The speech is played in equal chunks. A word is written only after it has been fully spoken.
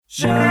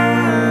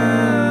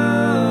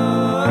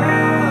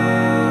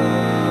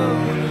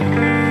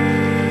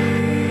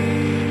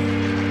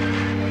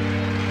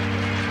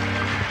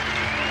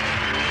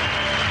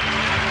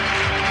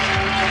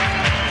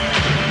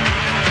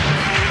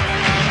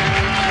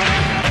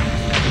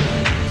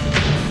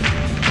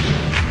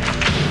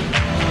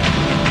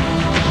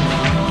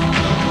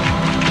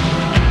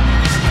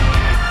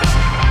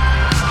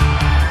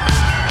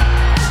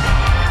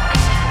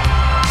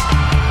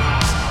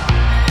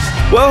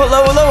Well,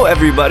 hello,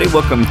 everybody.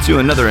 Welcome to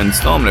another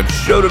installment of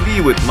Show to Be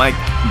with Mike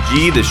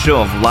G, the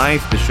show of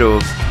life, the show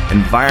of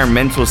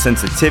environmental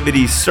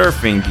sensitivity,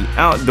 surfing, the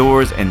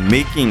outdoors, and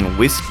making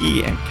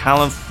whiskey in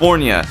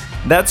California.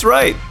 That's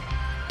right.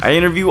 I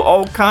interview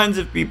all kinds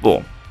of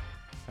people.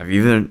 I've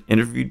even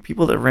interviewed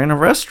people that ran a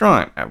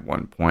restaurant at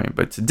one point.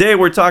 But today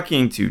we're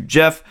talking to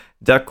Jeff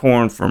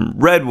Duckhorn from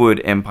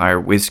Redwood Empire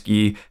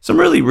Whiskey. Some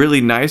really,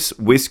 really nice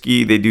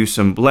whiskey. They do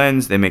some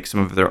blends. They make some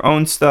of their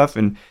own stuff.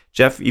 And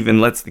Jeff even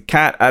lets the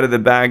cat out of the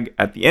bag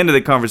at the end of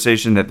the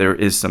conversation that there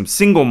is some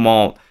single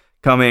malt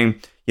coming.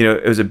 You know,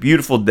 it was a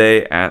beautiful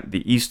day at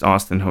the East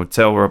Austin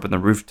Hotel. We're up in the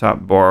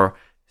rooftop bar,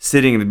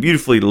 sitting in the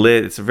beautifully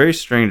lit. It's a very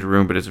strange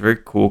room, but it's very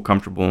cool,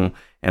 comfortable.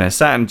 And I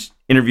sat and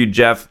interviewed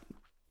Jeff.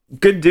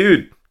 Good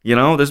dude. You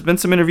know, there's been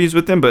some interviews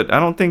with him, but I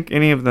don't think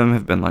any of them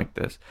have been like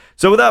this.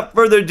 So without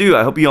further ado,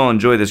 I hope you all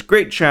enjoy this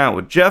great chat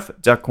with Jeff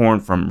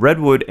Duckhorn from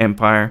Redwood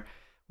Empire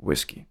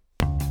Whiskey.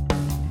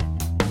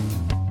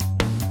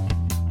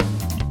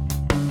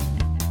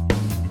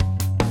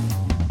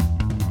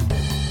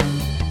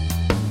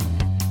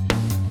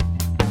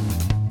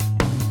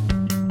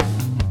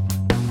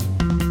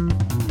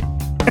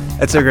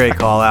 That's a great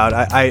call out.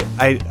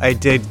 I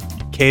did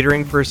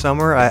catering for a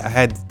summer. I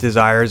had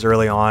desires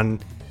early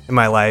on in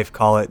my life,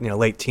 call it,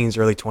 late teens,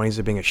 early 20s,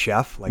 of being a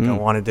chef. I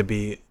wanted to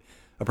be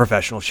a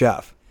professional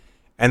chef.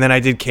 And then I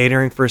did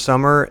catering for a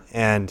summer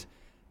and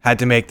had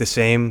to make the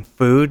same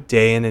food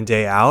day in and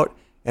day out.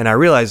 And I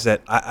realized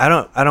that I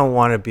don't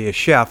want to be a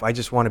chef. I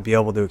just want to be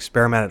able to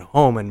experiment at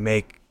home and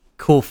make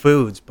cool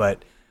foods,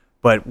 but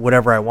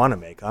whatever I want to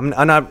make. I'm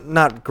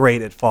not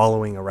great at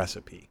following a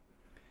recipe.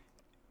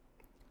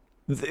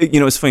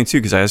 It's funny too,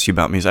 because I asked you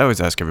about music. I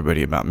always ask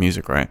everybody about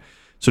music, right?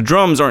 So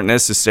drums aren't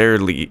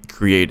necessarily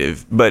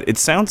creative, but it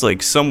sounds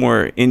like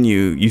somewhere in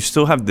you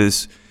still have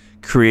this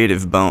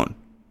creative bone.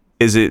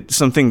 Is it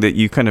something that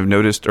you kind of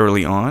noticed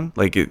early on?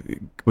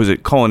 Was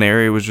it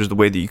culinary? Was just the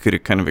way that you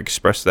could kind of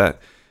express that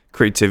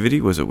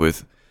creativity? Was it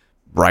with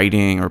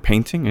writing or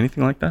painting,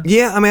 anything like that?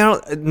 Yeah, I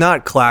mean,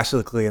 not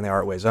classically in the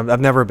art ways. I've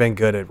never been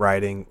good at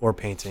writing or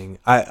painting.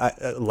 I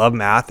love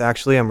math,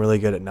 actually. I'm really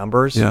good at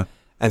numbers. Yeah.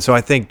 And so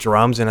I think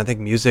drums and I think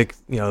music,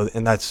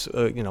 and that's,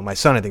 my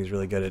son, I think, is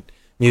really good at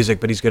music,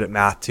 but he's good at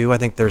math too. I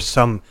think there's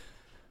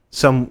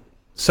somewhere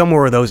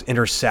where those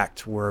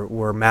intersect,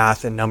 where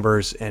math and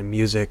numbers and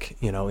music,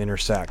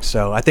 intersect.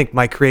 So I think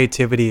my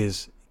creativity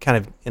is kind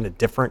of in a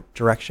different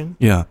direction.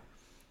 Yeah.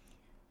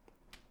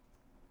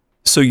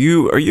 So are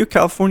you a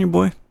California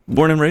boy?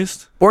 Born and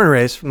raised? Born and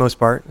raised for the most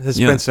part. There's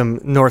been some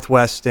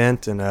Northwest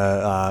stint and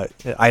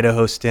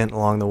Idaho stint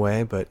along the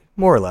way, but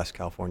more or less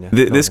California.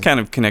 This kind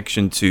of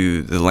connection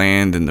to the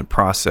land and the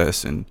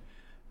process and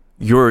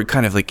your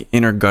kind of like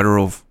inner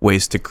guttural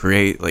ways to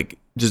create,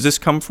 does this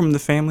come from the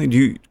family? Do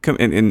you come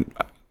and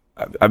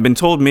I've been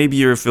told maybe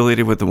you're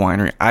affiliated with the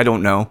winery. I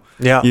don't know.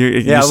 Yeah.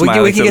 We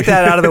can get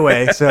that out of the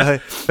way. So,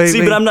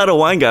 but I'm not a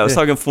wine guy. I was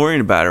talking to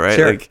Florian about it, right?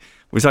 Sure.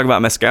 We talk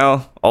about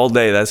mezcal all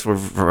day. That's where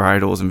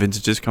varietals and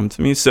vintages come to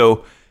me.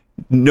 So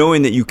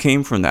knowing that you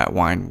came from that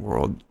wine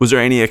world, was there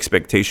any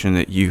expectation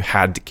that you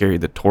had to carry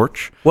the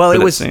torch? Well, it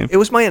was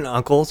my aunt and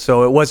uncle,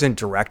 so it wasn't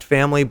direct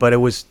family, but it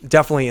was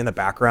definitely in the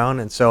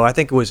background. And so I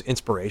think it was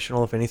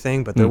inspirational, if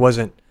anything, but there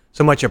wasn't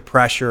so much a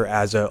pressure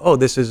as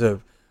this is a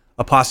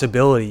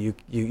possibility.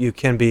 You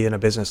can be in a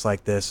business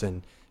like this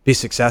and be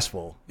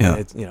successful. Yeah.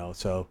 And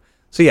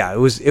So yeah, it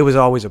was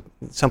always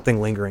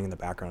something lingering in the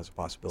background as a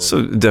possibility.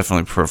 So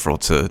definitely peripheral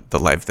to the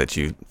life that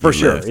you for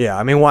sure lived. Yeah,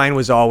 I mean, wine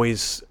was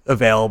always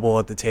available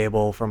at the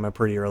table from a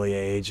pretty early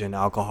age, and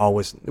alcohol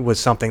was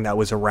something that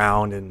was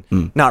around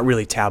and not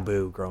really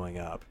taboo growing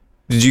up.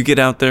 Did you get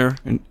out there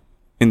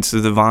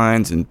into the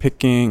vines and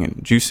picking and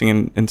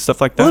juicing and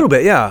stuff like that? A little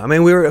bit, yeah. I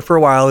mean, we were for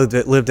a while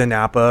lived in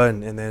Napa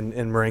and then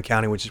in Marin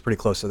County, which is pretty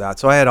close to that.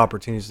 So I had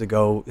opportunities to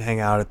go hang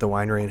out at the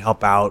winery and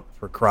help out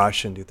for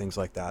crush and do things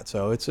like that.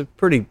 So it's a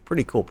pretty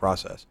cool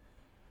process.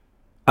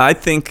 I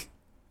think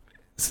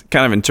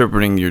kind of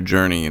interpreting your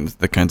journey and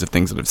the kinds of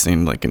things that I've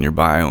seen in your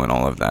bio and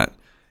all of that.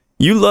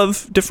 You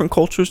love different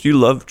cultures? You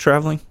love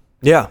traveling?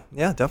 Yeah,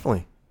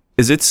 definitely.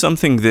 Is it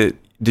something that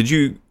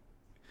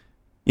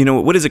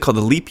what is it called?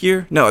 The leap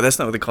year? No, that's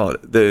not what they call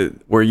it.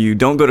 Where you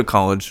don't go to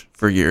college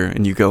for a year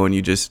and you go and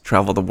you just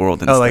travel the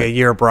world. Oh, like a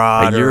year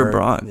abroad.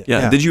 Abroad.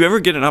 Yeah. Did you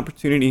ever get an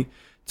opportunity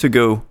to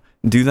go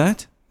do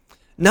that?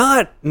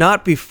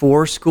 Not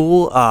before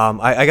school.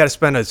 I got to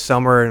spend a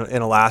summer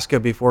in Alaska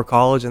before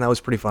college, and that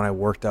was pretty fun. I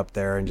worked up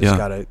there and just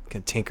got to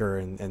tinker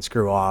and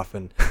screw off,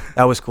 and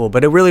that was cool.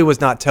 But it really was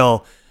not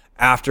till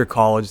after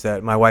college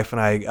that my wife and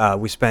I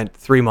we spent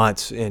 3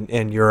 months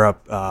in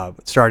Europe,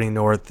 starting in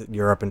North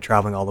Europe and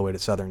traveling all the way to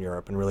Southern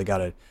Europe, and really got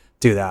to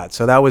do that.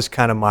 So that was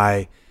kind of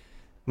my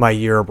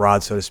year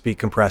abroad, so to speak,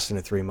 compressed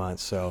into 3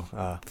 months. So,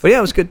 but yeah,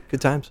 it was good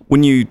times.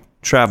 When you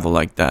travel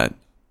like that,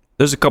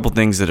 there's a couple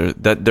things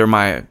that they're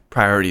my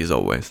priorities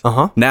always.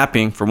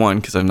 Napping for one,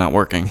 because I'm not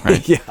working,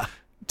 right? Yeah.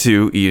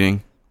 2,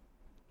 eating.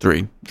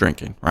 3,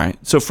 drinking, right?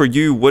 So for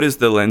you, what is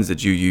the lens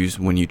that you use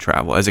when you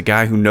travel? As a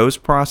guy who knows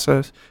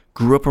process,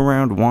 grew up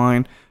around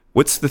wine,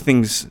 what are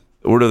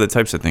the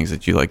types of things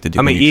that you like to do?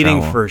 I mean, when you eating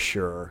travel? for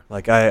sure.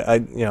 Like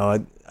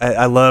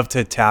I love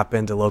to tap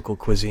into local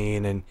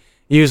cuisine, and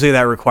usually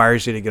that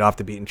requires you to get off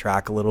the beaten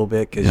track a little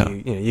bit, because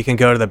you can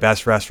go to the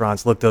best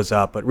restaurants, look those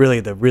up, but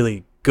really the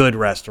really good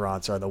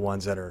restaurants are the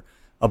ones that are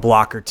a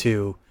block or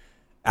two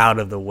out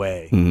of the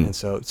way. And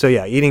so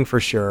yeah, eating for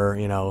sure.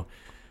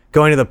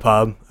 Going to the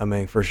pub, I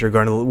mean, for sure,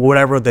 going to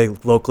whatever they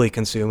locally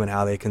consume and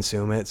how they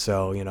consume it.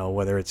 So,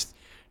 whether it's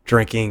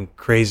drinking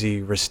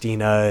crazy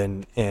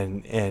Ristina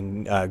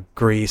and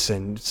Greece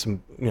and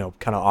some,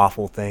 kind of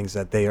awful things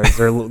that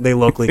they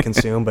locally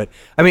consume. But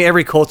I mean,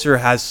 every culture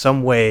has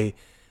some way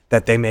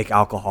that they make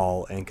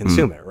alcohol and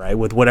consume it, right?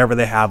 With whatever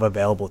they have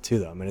available to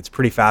them. And it's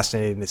pretty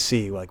fascinating to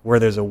see, like, where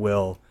there's a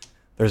will,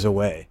 there's a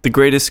way. The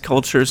greatest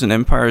cultures and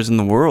empires in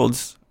the world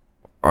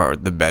are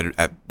the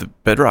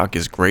bedrock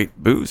is great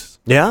booze.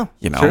 Yeah,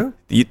 true.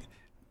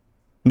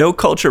 No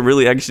culture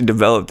really actually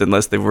developed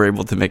unless they were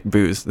able to make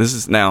booze.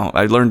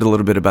 I learned a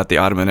little bit about the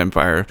Ottoman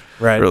Empire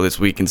earlier this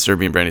week in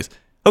Serbian brandies.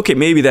 Okay,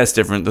 maybe that's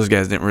different. Those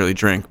guys didn't really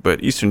drink,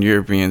 but Eastern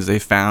Europeans, they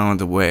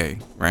found a way,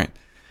 right?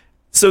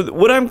 So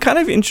what I'm kind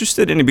of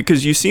interested in,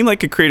 because you seem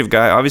like a creative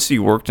guy. Obviously,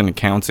 you worked in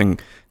accounting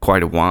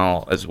quite a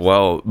while as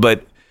well,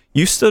 but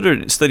you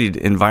studied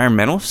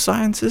environmental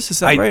sciences,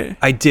 is that right?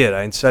 I did.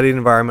 I studied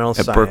environmental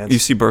science.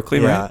 UC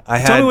Berkeley, yeah,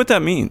 right? Tell me what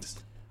that means.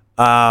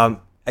 I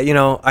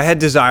had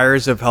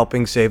desires of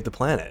helping save the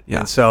planet. Yeah.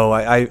 And so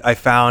I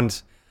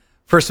found,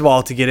 first of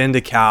all, to get into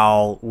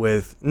Cal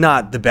with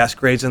not the best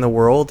grades in the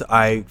world,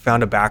 I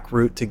found a back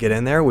route to get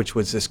in there, which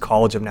was this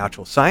College of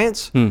Natural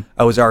Science.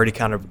 I was already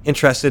kind of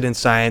interested in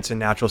science and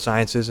natural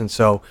sciences. And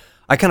so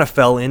I kind of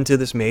fell into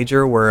this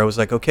major where I was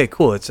like, okay,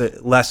 cool. It's a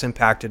less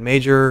impacted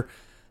major.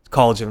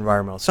 College of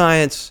Environmental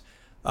Science,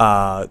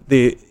 and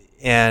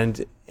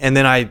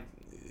then I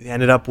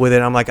ended up with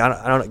it. I'm like,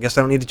 I guess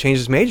I don't need to change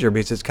this major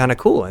because it's kind of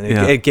cool, and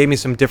it gave me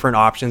some different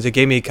options. It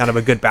gave me kind of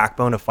a good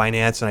backbone of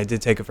finance, and I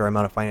did take a fair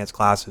amount of finance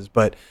classes.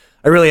 But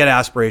I really had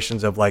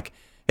aspirations of like,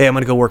 hey, I'm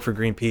going to go work for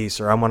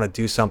Greenpeace, or I'm going to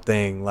do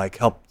something like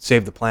help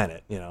save the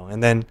planet,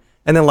 And then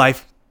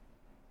life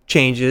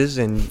changes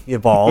and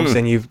evolves,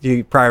 and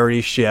your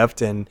priorities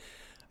shift, and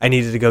I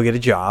needed to go get a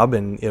job,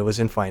 and it was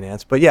in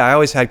finance. But yeah, I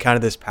always had kind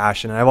of this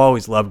passion, and I've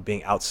always loved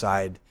being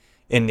outside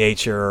in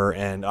nature,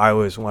 and I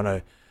always want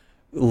to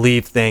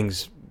leave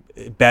things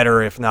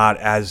better, if not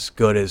as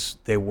good as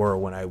they were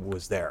when I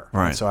was there.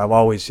 Right. And so I've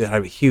always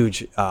had a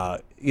huge,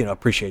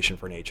 appreciation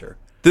for nature.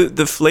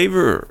 The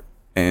flavor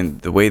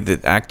and the way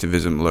that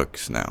activism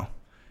looks now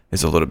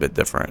is a little bit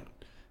different.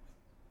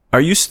 Are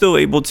you still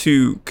able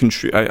to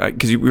contribute?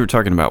 Because we were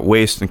talking about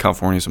waste in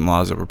California, some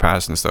laws that were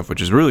passed and stuff,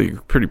 which is really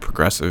pretty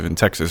progressive. In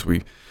Texas, we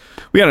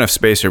got enough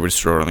space here, we just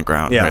throw it on the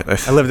ground. Yeah,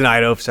 right? I lived in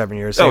Idaho for 7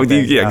 years.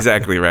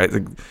 Exactly, right.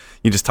 Like,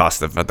 you just toss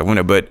stuff out the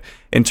window. But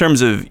in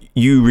terms of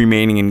you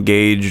remaining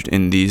engaged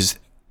in these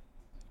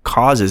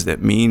causes that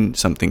mean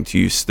something to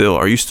you still,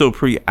 are you still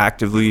pretty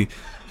actively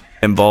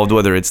involved,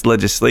 whether it's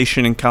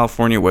legislation in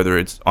California, whether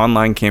it's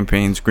online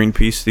campaigns,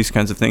 Greenpeace, these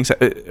kinds of things,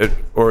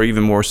 or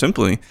even more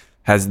simply,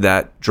 has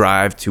that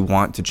drive to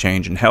want to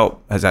change and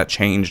help, has that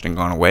changed and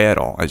gone away at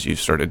all as you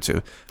started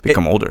to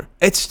become older?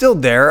 It's still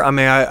there. I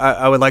mean,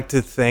 I would like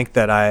to think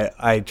that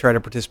I try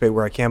to participate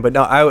where I can, but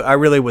no, I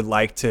really would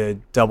like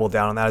to double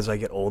down on that as I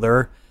get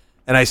older.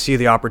 And I see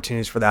the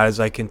opportunities for that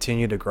as I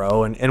continue to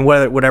grow. And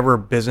whatever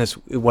business,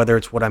 whether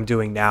it's what I'm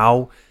doing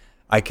now,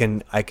 I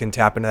can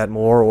tap into that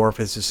more, or if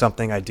it's just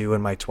something I do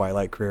in my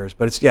twilight careers.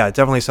 But it's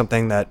definitely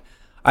something that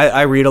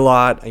I read a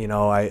lot.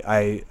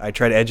 I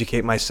try to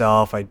educate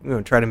myself. I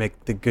try to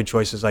make the good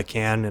choices I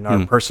can in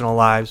our personal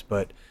lives.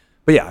 But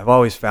yeah, I've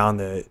always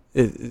found that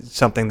it's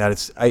something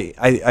that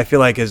I feel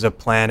like is a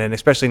plan, and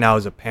especially now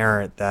as a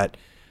parent, that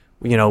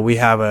we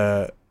have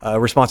a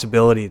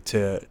responsibility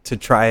to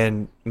try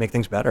and make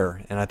things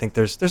better. And I think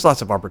there's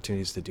lots of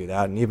opportunities to do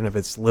that. And even if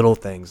it's little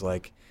things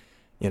like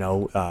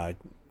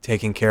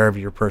taking care of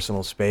your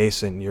personal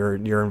space and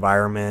your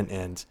environment,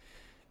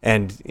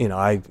 and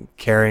I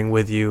carrying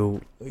with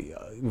you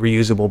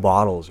reusable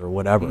bottles or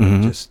whatever,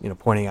 just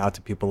pointing out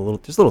to people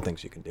little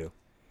things you can do.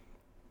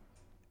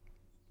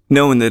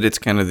 Knowing that it's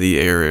kind of the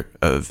era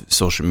of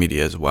social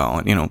media as well,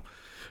 and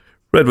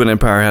Redwood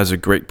Empire has a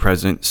great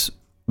presence,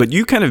 but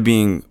you kind of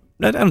being,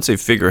 I don't say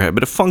figurehead,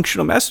 but a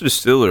functional master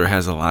distiller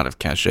has a lot of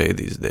cachet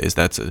these days.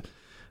 That's a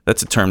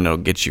term that'll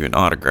get you an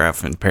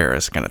autograph in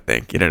Paris, kind of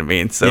thing. You know what I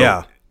mean? So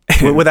yeah.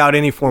 Without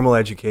any formal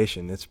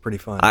education, it's pretty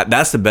fun.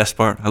 That's the best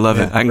part. I love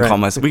it.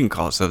 We can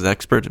call ourselves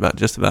experts about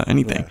just about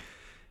anything. Yeah.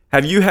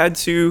 Have you had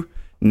to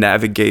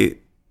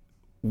navigate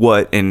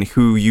what and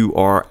who you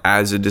are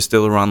as a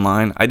distiller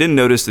online? I didn't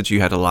notice that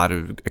you had a lot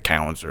of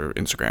accounts or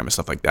Instagram and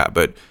stuff like that,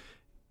 but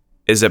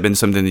has that been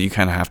something that you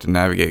kind of have to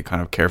navigate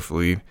kind of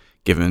carefully,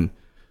 given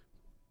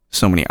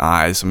so many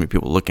eyes, so many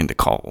people looking to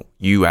call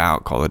you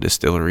out, call a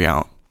distillery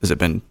out? Has it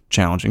been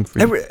challenging for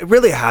you? It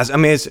really has. I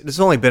mean, it's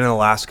only been in the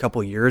last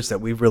couple of years that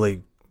we've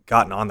really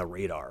gotten on the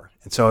radar,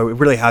 and so it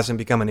really hasn't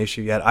become an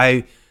issue yet.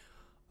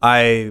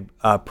 I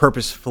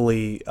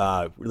purposefully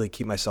really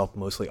keep myself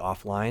mostly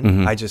offline.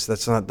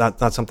 Mm-hmm.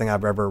 That's not something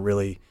I've ever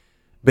really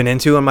been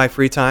into in my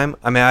free time.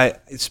 I mean,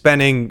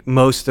 spending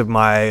most of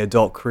my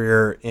adult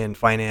career in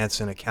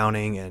finance and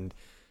accounting and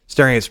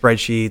staring at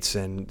spreadsheets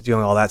and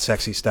doing all that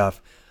sexy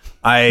stuff.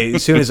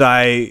 As soon as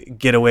I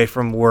get away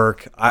from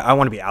work, I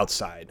want to be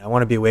outside. I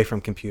want to be away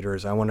from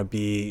computers. I want to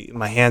be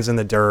my hands in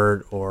the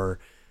dirt or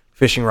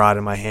fishing rod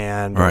in my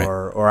hand, right,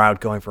 or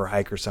out going for a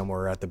hike or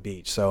somewhere at the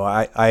beach. So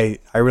I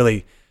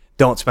really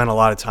don't spend a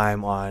lot of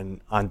time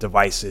on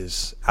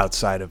devices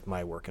outside of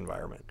my work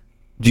environment.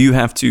 Do you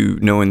have to,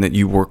 knowing that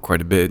you work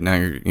quite a bit, now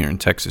you're in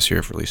Texas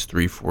here for at least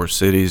 3-4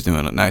 cities,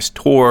 doing a nice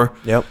tour.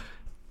 Yep.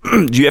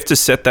 Do you have to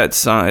set that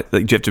aside?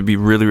 Like, do you have to be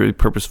really, really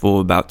purposeful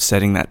about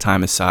setting that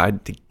time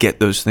aside to get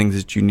those things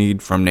that you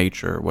need from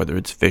nature, whether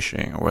it's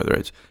fishing or whether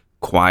it's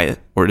quiet,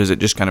 or does it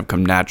just kind of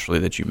come naturally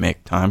that you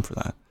make time for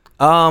that?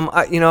 I'll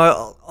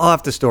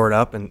have to store it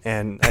up, and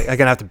I'm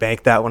gonna have to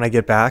bank that when I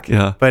get back.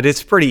 Yeah. But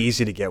it's pretty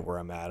easy to get where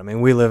I'm at. I mean,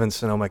 we live in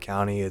Sonoma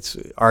County. It's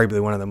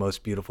arguably one of the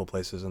most beautiful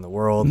places in the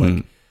world. Mm-hmm.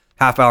 Like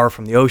half hour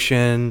from the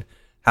ocean,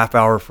 half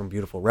hour from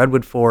beautiful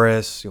redwood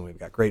forests. We've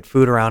got great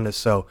food around us,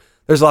 so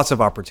there's lots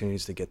of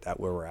opportunities to get that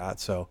where we're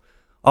at. So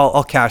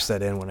I'll cash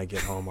that in when I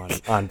get home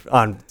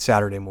on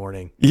Saturday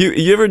morning.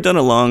 You ever done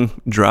a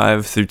long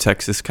drive through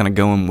Texas, kind of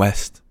going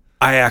west?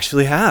 I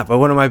actually have.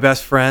 One of my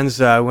best friends,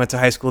 we went to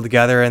high school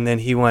together, and then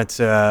he went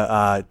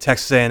to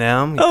Texas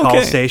A&M,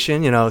 College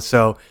Station.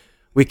 So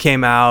we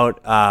came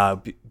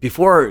out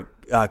before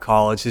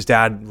college. His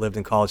dad lived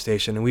in College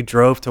Station, and we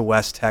drove to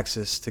West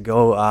Texas to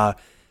go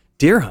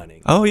deer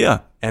hunting. Oh yeah,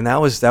 and that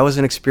was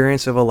an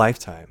experience of a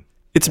lifetime.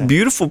 It's a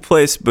beautiful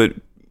place, but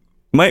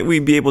might we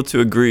be able to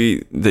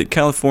agree that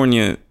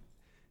California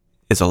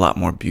is a lot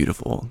more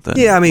beautiful than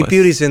West?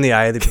 Beauty's in the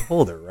eye of the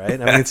beholder, right?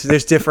 I mean,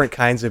 there's different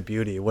kinds of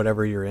beauty,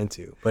 whatever you're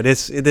into, but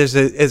there's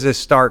a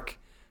stark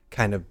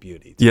kind of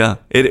beauty. Yeah,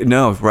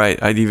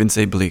 right. I'd even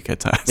say bleak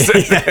at times.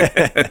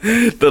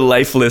 The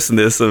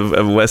lifelessness of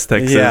West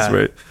Texas,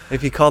 right?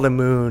 If you call the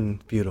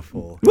moon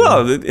beautiful.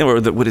 Well,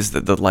 what is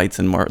the lights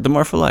in the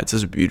Marfa Lights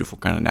is a beautiful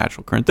kind of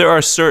natural current. There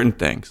are certain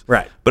things,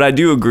 right? But I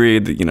do agree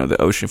that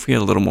the ocean. If we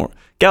had a little more,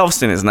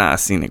 Galveston is not a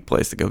scenic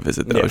place to go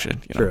visit the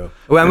ocean. True.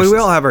 Well, I mean, we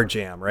all have our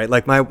jam, right?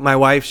 Like my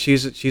wife,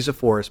 she's a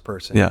forest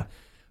person. Yeah.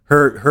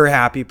 Her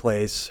happy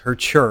place, her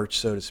church,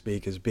 so to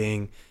speak, is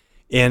being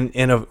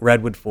in a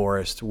redwood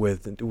forest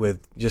with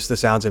just the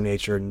sounds of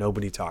nature and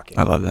nobody talking.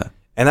 I love that.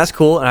 And that's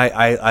cool, and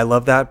I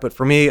love that. But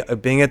for me,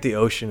 being at the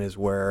ocean is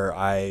where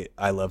I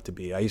love to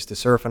be. I used to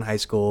surf in high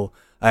school.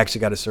 I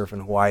actually got to surf in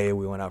Hawaii.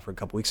 We went out for a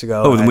couple weeks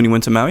ago. Oh, when you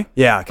went to Maui?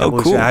 Yeah, a couple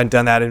weeks cool. ago. I hadn't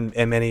done that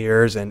in many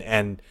years,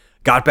 and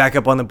got back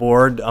up on the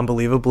board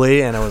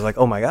unbelievably, and I was like,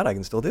 oh my God, I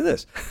can still do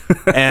this.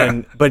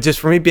 But just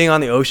for me being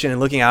on the ocean and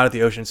looking out at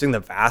the ocean, seeing the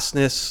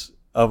vastness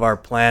of our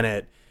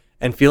planet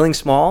and feeling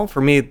small, for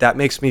me, that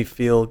makes me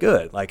feel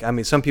good. Like, I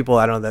mean, some people,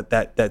 I don't know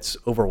that's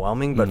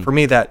overwhelming, but for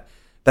me, that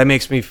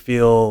makes me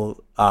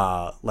feel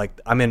like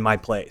I'm in my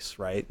place,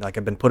 right? Like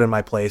I've been put in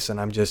my place, and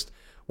I'm just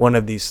one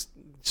of these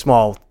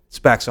small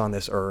specks on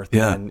this earth.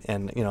 Yeah.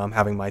 And I'm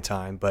having my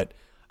time. But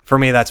for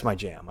me, that's my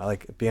jam. I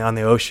like being on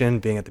the ocean,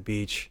 being at the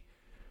beach.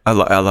 I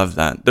love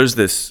that. There's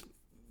it's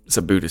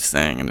a Buddhist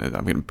saying, and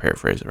I'm going to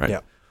paraphrase it, right?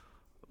 Yeah.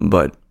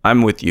 But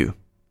I'm with you.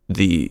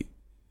 The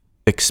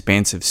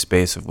expansive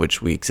space of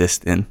which we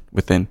exist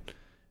within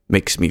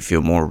makes me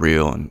feel more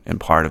real and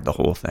part of the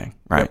whole thing,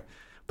 right? Yep.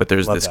 But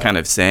there's this kind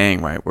of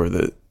saying, right, where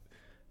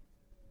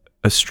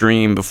a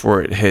stream,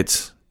 before it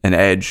hits an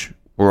edge,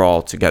 we're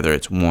all together.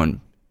 It's one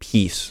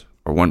piece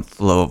or one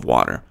flow of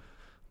water.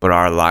 But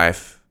our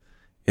life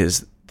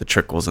is the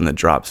trickles and the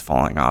drops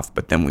falling off,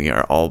 but then we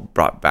are all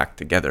brought back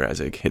together as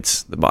it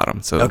hits the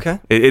bottom. So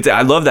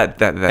I love that.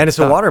 And it's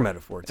a water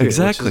metaphor too,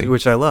 exactly,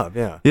 which I love.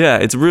 Yeah,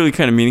 it's a really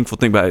kind of meaningful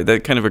thing about it.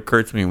 That kind of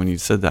occurred to me when you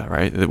said that,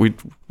 right? That we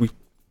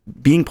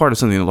being part of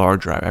something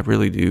larger. I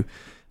really do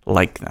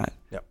like that.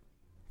 Yep.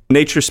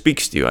 Nature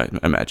speaks to you, I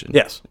imagine.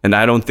 Yes. And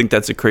I don't think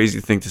that's a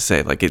crazy thing to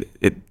say. Like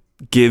it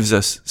gives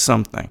us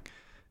something.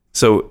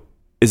 So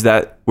is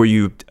that where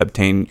you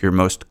obtain your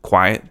most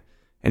quiet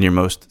and your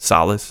most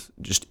solace,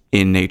 just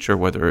in nature,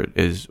 whether it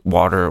is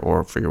water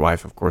or, for your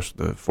wife, of course,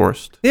 the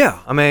forest? Yeah,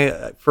 I mean,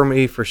 for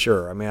me, for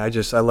sure. I mean, I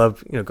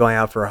love going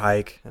out for a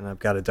hike, and I've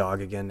got a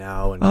dog again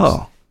now, and just,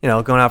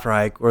 going out for a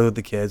hike or with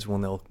the kids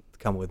when they'll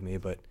come with me.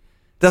 But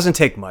it doesn't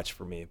take much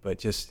for me. But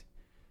just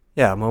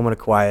a moment of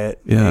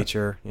quiet,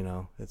 nature.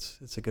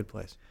 It's a good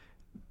place.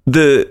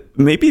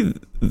 Maybe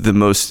the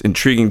most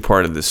intriguing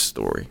part of this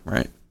story,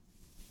 right,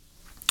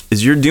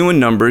 is you're doing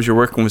numbers, you're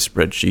working with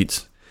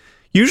spreadsheets.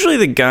 Usually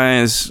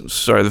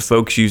the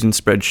folks using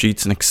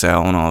spreadsheets and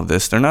Excel and all of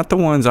this, they're not the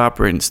ones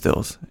operating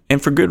stills,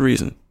 and for good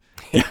reason.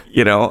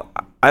 Yeah.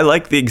 I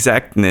like the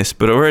exactness,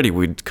 but already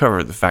we'd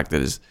covered the fact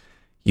that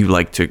you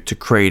like to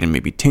create and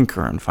maybe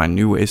tinker and find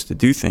new ways to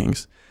do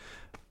things.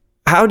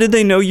 How did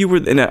they know you were,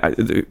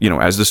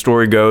 as the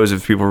story goes,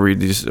 if people read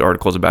these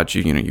articles about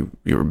you,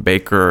 you were a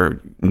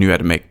baker, knew how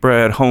to make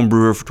bread, home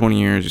brewer for 20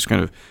 years, just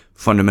kind of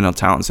fundamental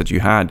talents that you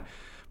had.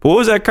 But what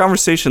was that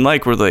conversation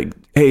like where like,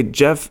 hey,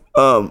 Jeff,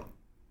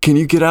 can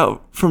you get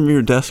out from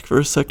your desk for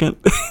a second?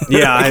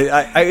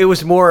 Yeah, it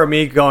was more of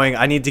me going,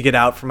 I need to get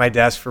out from my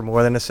desk for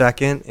more than a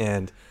second.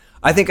 And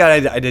I think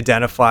I'd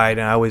identified,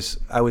 and I was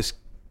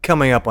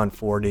coming up on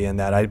 40, and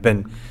that I'd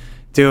been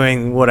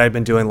doing what I'd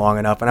been doing long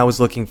enough, and I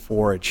was looking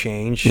for a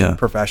change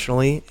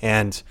professionally.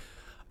 And,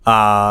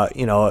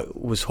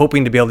 was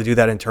hoping to be able to do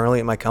that internally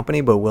at my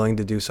company, but willing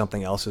to do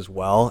something else as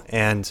well.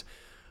 And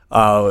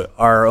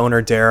our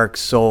owner, Derek,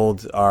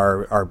 sold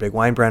our big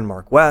wine brand,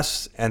 Mark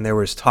West, and there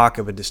was talk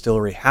of a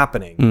distillery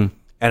happening.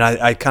 And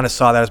I kind of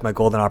saw that as my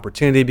golden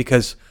opportunity,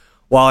 because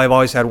while I've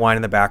always had wine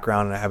in the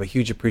background and I have a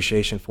huge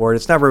appreciation for it,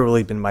 it's never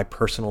really been my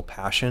personal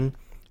passion.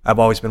 I've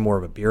always been more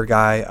of a beer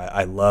guy.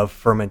 I love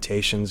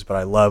fermentations, but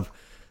I love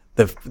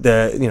the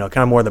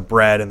kind of more the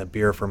bread and the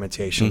beer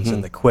fermentations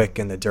and the quick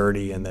and the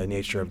dirty and the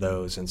nature of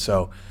those. And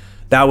so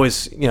that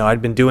was,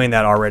 I'd been doing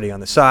that already on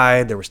the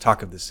side. There was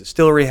talk of this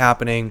distillery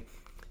happening.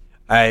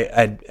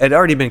 I'd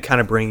already been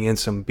kind of bringing in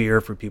some beer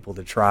for people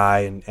to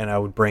try, and I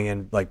would bring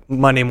in, like,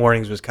 Monday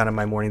mornings was kind of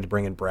my morning to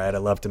bring in bread. I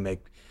love to make,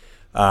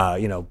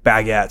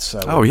 baguettes.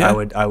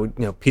 I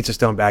would Pizza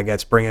Stone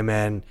baguettes, bring them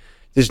in.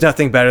 There's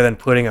nothing better than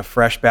putting a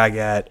fresh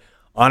baguette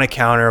on a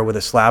counter with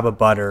a slab of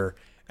butter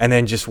and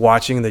then just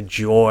watching the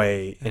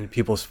joy in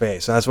people's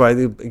face. And that's why,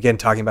 again,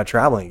 talking about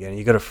traveling again,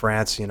 you go to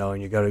France,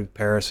 and you go to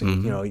Paris,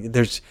 and,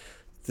 there's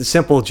the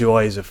simple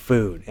joys of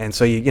food. And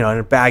so, and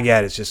a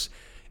baguette is just,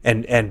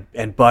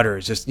 and butter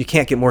is just, you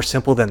can't get more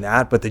simple than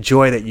that, but the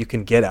joy that you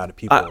can get out of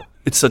people.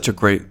 It's such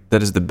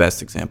that is the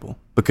best example,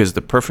 because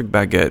the perfect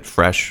baguette,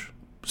 fresh,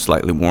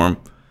 slightly warm,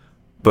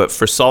 but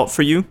for salt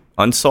for you,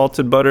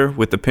 unsalted butter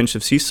with a pinch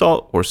of sea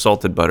salt, or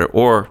salted butter,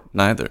 or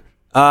neither?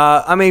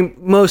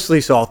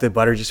 Mostly salted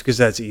butter, just because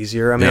that's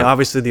easier.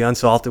 Obviously the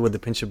unsalted with the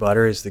pinch of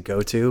butter is the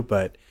go-to,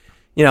 but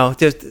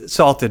just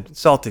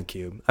salted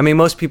cube.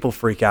 Most people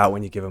freak out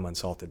when you give them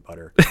unsalted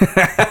butter.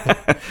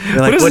 They're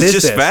like, what is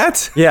just this?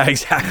 Fat? Yeah,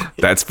 exactly.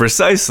 That's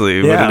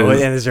precisely what it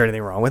is. And is there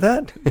anything wrong with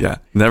that? Yeah,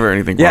 never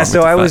anything wrong. Yeah,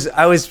 so I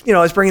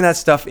was bringing that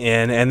stuff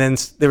in, and then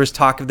there was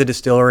talk of the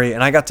distillery,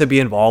 and I got to be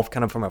involved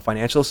kind of from a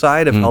financial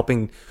side of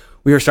helping.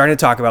 We were starting to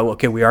talk about,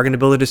 okay, we are going to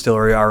build a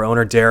distillery. Our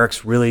owner,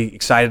 Derek's really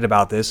excited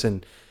about this,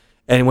 and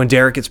when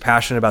Derek gets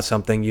passionate about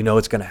something,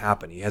 it's going to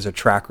happen. He has a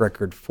track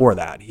record for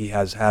that. He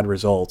has had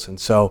results, and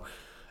so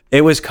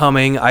it was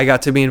coming. I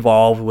got to be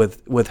involved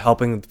with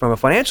helping from a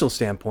financial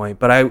standpoint,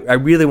 but I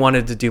really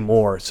wanted to do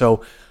more.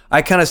 So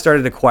I kind of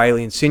started to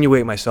quietly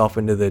insinuate myself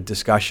into the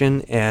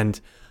discussion, and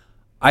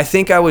I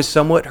think I was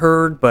somewhat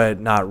heard, but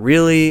not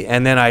really.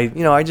 And then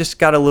I just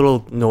got a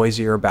little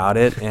noisier about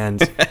it. And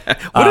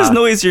what does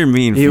noisier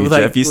mean for you,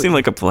 Jeff? You seem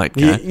like a polite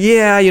guy.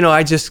 Yeah,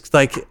 I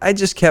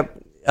just kept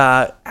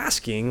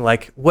asking,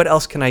 like, what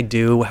else can I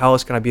do? How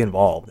else can I be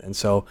involved? And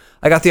so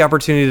I got the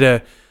opportunity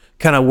to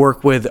kind of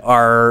work with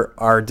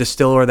our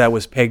distiller that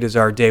was pegged as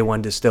our day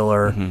one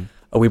distiller.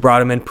 We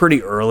brought him in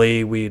pretty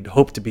early. We'd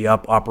hoped to be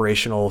up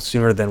operational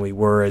sooner than we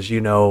were. As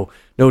you know,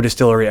 no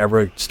distillery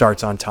ever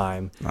starts on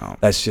time. No.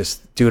 That's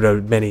just due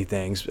to many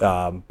things.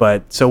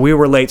 But so we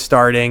were late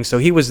starting. So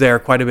he was there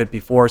quite a bit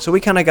before. So we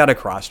kind of got a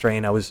cross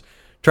train. I was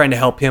trying to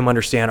help him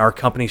understand our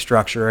company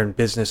structure and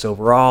business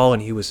overall,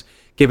 and he was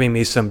giving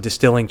me some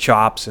distilling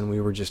chops, and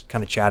we were just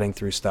kind of chatting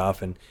through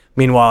stuff. And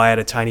meanwhile, I had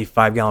a tiny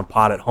 5-gallon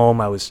pot at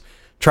home. I was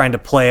trying to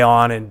play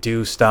on and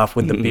do stuff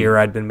with the beer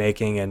I'd been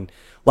making, and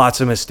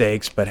lots of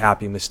mistakes, but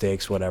happy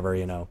mistakes, whatever,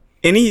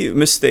 Any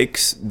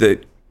mistakes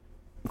that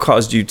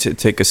caused you to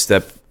take a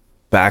step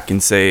back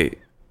and say,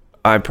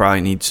 I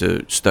probably need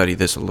to study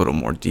this a little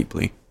more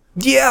deeply?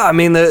 Yeah,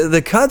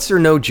 the cuts are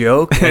no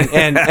joke,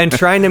 and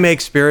trying to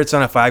make spirits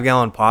on a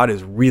 5-gallon pot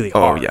is really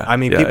hard. Oh,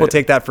 yeah. People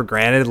take that for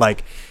granted.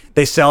 Like,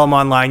 they sell them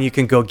online, you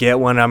can go get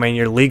one.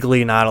 You're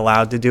legally not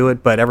allowed to do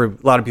it, but a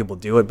lot of people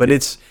do it. But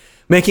it's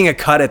making a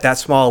cut at that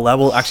small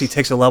level actually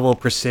takes a level of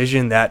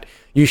precision that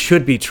you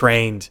should be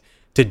trained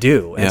to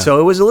do. And so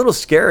it was a little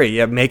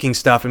scary making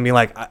stuff and being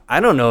like, I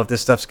don't know if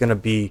this stuff's going to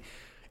be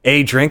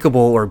A,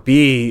 drinkable, or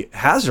B,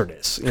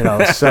 hazardous,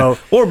 so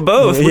or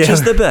both, which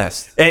is the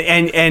best.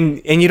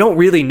 And you don't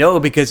really know,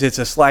 because it's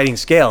a sliding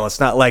scale. It's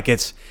not like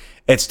it's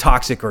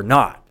toxic or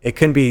not. It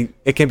can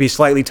be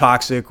slightly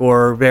toxic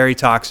or very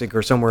toxic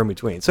or somewhere in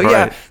between. So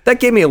yeah, that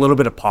gave me a little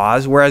bit of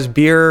pause. Whereas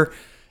beer,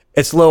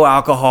 it's low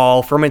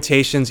alcohol,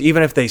 fermentations,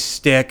 even if they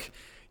stick,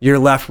 you're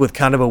left with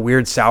kind of a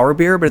weird sour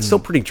beer, but it's still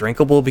pretty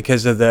drinkable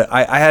because of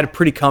I had a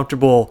pretty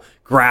comfortable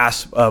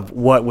grasp of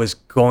what was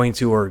going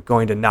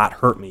to not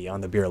hurt me on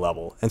the beer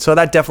level. And so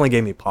that definitely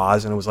gave me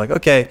pause, and it was like,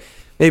 okay,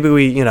 maybe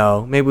we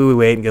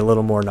wait and get a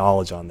little more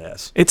knowledge on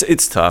this.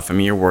 It's tough. I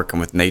mean, you're working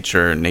with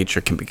nature, and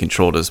nature can be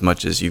controlled as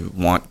much as you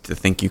want to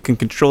think you can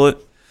control it.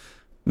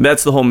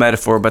 That's the whole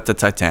metaphor about the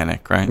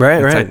Titanic, right?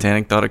 Right.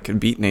 Titanic thought it could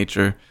beat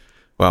nature.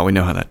 Well, we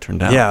know how that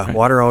turned out. Yeah, right?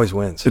 Water always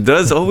wins. It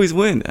does always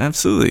win,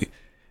 absolutely.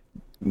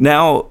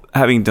 Now,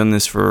 having done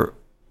this for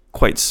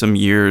quite some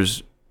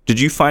years, did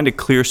you find a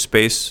clear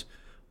space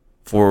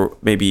for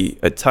maybe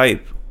a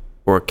type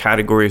or a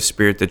category of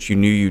spirit that you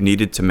knew you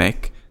needed to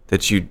make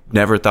that you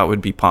never thought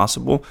would be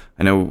possible?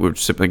 I know we're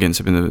sipping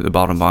the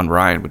Bottom Bond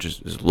Rye, which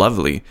is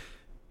lovely.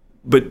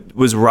 But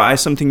was rye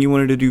something you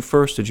wanted to do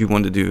first? Did you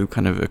want to do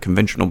kind of a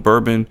conventional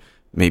bourbon,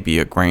 maybe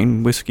a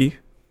grain whiskey?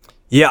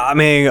 Yeah, I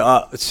mean,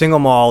 single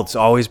malt's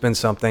always been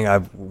something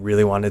I've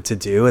really wanted to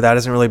do. That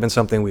hasn't really been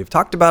something we've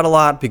talked about a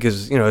lot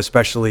because,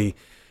 especially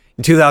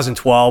in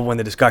 2012 when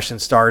the discussion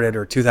started,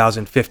 or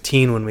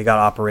 2015 when we got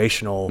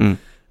operational,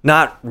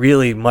 not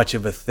really much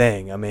of a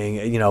thing. I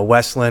mean,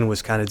 Westland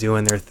was kind of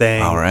doing their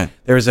thing. All right.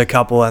 There was a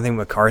couple, I think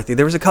McCarthy,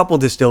 there was a couple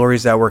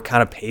distilleries that were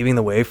kind of paving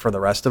the way for the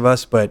rest of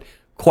us, but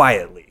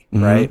quietly,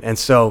 right? And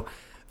so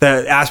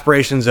the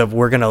aspirations of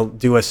we're going to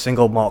do a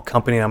single malt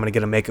company and I'm going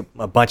to make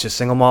a bunch of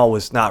single malt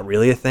was not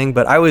really a thing,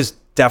 but I was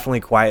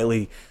definitely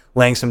quietly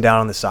laying some down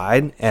on the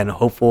side and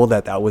hopeful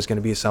that was going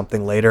to be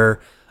something later.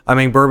 I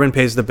mean, bourbon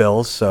pays the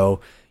bills, so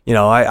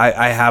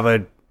I have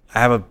a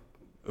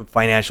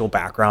financial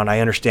background. I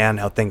understand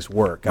how things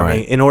work. I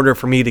mean, in order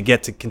for me to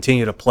get to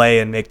continue to play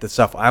and make the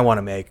stuff I want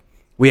to make,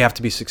 we have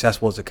to be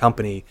successful as a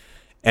company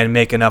and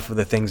make enough of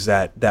the things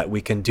that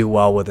we can do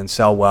well with and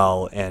sell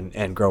well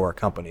and grow our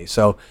company.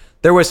 So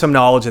there was some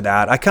knowledge of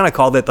that. I kind of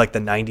called it like the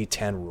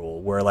 90-10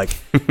 rule, where like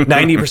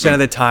 90% of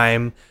the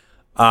time,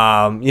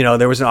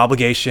 there was an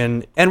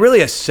obligation and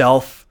really a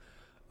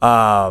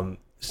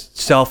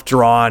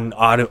self-drawn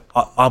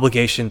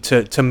obligation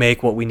to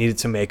make what we needed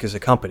to make as a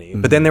company.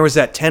 But then there was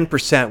that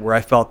 10% where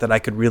I felt that I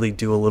could really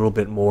do a little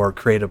bit more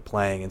creative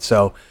playing. And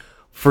so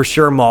for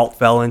sure malt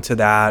fell into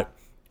that.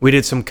 We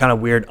did some kind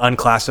of weird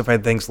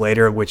unclassified things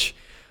later, which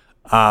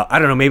I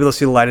don't know, maybe they'll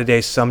see the light of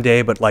day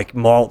someday, but like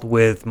malt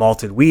with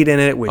malted wheat in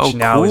it, which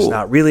now is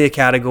not really a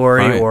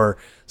category, or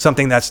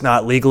something that's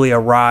not legally a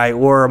rye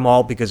or a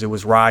malt because it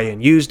was rye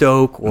and used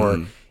oak,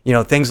 or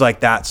things like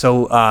that.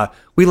 So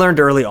we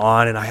learned early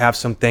on, and I have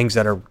some things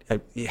that are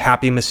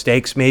happy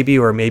mistakes maybe,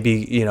 or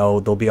maybe,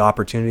 there'll be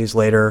opportunities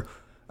later.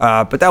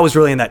 But that was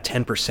really in that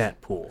 10%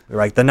 pool,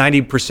 right? The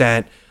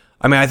 90%,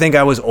 I mean, I think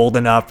I was old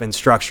enough and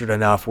structured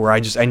enough where I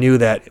knew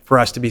that for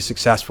us to be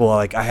successful,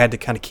 like I had to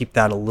kind of keep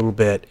that a little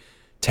bit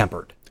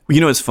tempered.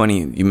 Well, it's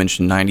funny. You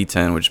mentioned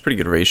 90-10, which is a pretty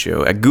good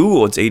ratio. At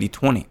Google, it's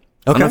 80-20. I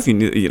don't know if you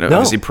knew,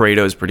 obviously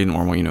Pareto is pretty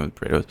normal,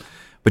 Pareto is.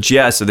 But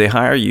yeah, so they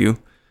hire you.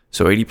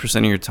 So 80%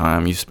 of your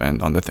time you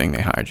spend on the thing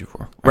they hired you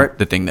for, right?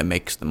 The thing that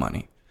makes the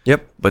money.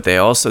 Yep. But they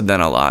also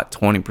then allot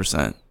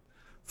 20%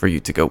 for you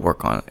to go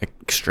work on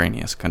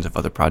extraneous kinds of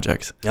other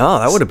projects. Oh,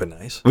 that would have been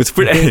nice. It's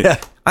pretty.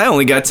 I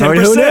only got 10%.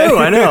 Who knew?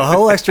 I know, a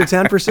whole extra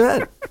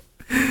 10%.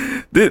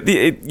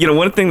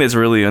 One thing that's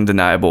really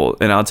undeniable,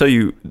 and I'll tell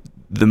you,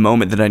 the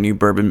moment that I knew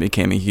bourbon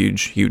became a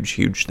huge, huge,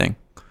 huge thing.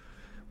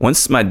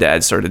 Once my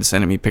dad started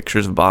sending me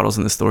pictures of bottles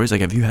in the store, he's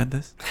like, "Have you had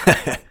this?"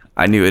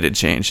 I knew it had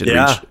changed. It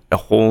reached a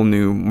whole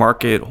new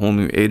market, whole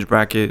new age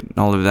bracket, and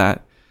all of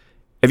that.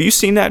 Have you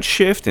seen that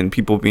shift in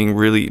people being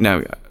really...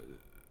 Now,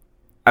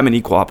 I'm an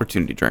equal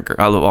opportunity drinker.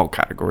 I love all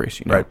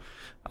categories, Right.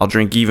 I'll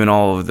drink even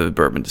all of the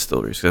bourbon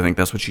distilleries because I think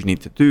that's what you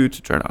need to do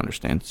to try to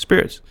understand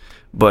spirits.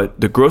 But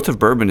the growth of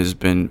bourbon has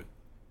been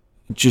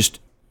just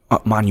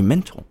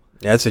monumental.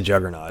 Yeah, it's a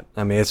juggernaut.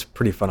 I mean, it's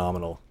pretty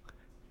phenomenal.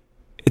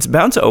 It's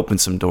bound to open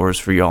some doors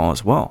for y'all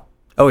as well.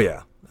 Oh,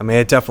 yeah. I mean,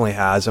 it definitely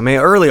has. I mean,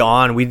 early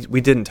on, we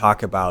didn't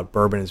talk about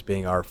bourbon as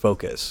being our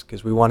focus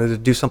because we wanted to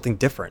do something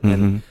different.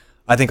 And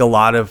I think a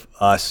lot of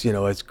us,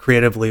 as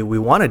creatively, we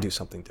want to do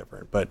something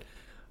different. But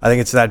I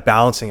think it's that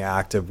balancing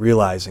act of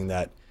realizing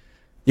that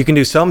you can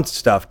do some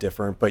stuff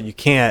different, but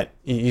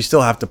you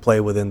still have to play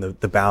within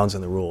the bounds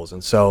and the rules.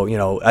 And so,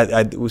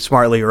 I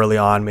smartly early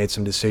on made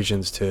some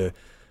decisions to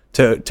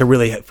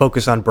really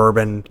focus on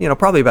bourbon,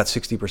 probably about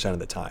 60% of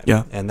the time.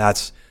 Yeah. And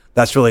that's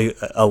really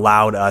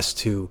allowed us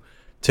to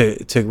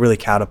really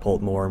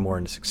catapult more and more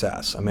into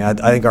success. I mean, I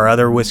think our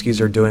other whiskeys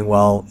are doing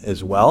well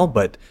as well,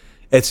 but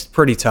it's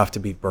pretty tough to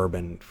beat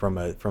bourbon from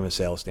a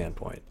sales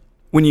standpoint.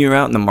 When you're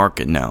out in the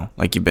market now,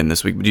 like you've been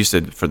this week, but you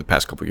said for the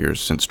past couple of years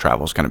since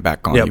travel's kind of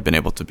back on, you've been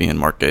able to be in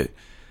market.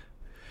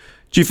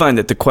 Do you find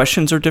that the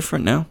questions are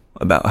different now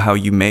about how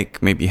you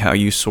make, maybe how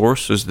you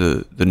source? Is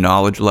the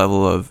knowledge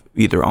level of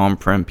either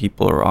on-prem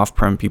people or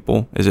off-prem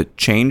people, has it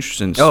changed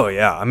since? Oh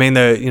yeah, I mean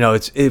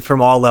it's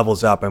from all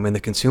levels up. I mean the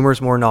consumer's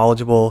more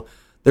knowledgeable.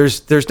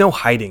 There's no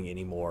hiding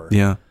anymore.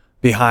 Yeah.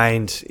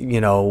 Behind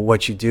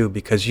what you do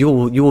because you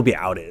will be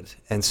outed,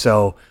 and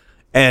so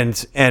And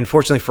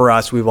fortunately for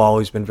us, we've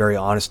always been very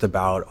honest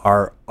about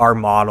our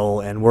model,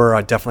 and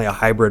we're definitely a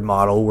hybrid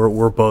model.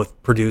 We're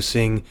both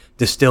producing,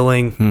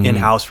 distilling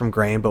in-house from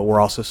grain, but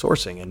we're also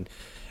sourcing.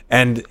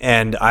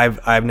 And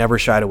I've never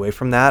shied away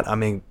from that. I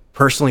mean,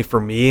 personally for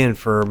me and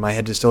for my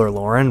head distiller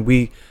Lauren,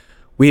 we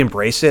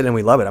embrace it and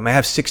we love it. I mean, I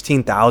have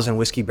 16,000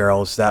 whiskey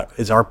barrels. That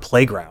is our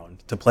playground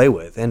to play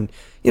with. And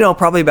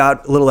probably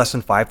about a little less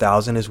than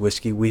 5,000 is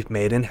whiskey we've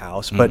made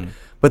in-house,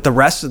 but the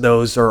rest of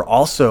those are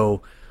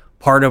also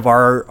part of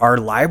our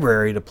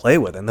library to play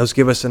with, and those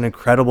give us an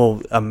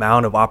incredible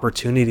amount of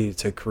opportunity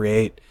to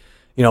create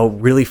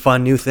really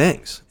fun new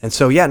things. And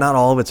so not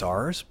all of it's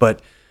ours,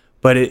 but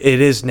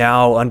it is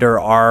now under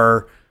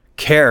our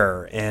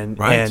care and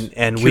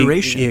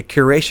curation.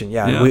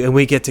 Curation, and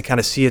we get to kind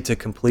of see it to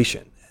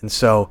completion. And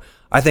so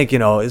I think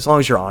as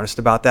long as you're honest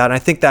about that, and I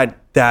think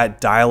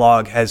that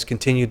dialogue has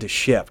continued to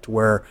shift,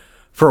 where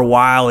for a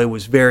while it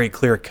was very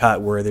clear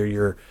cut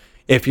where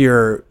if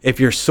you're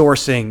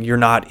sourcing, you're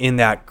not in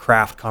that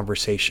craft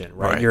conversation,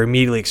 right? You're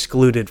immediately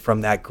excluded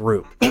from that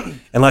group,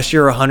 unless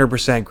you're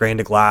 100% grain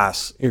to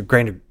glass. You're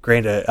grain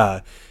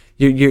to.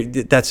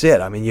 That's it.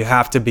 I mean, you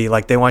have to be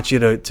like, they want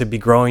you to be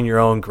growing your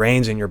own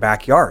grains in your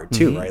backyard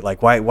too, right?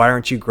 Like, why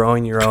aren't you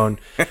growing your own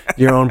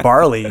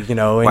barley?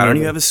 Why don't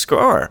you have a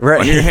scar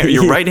on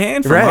your right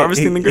hand from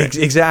harvesting the grain?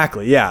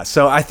 Exactly. Yeah.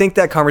 So I think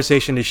that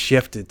conversation has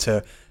shifted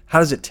to how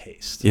does it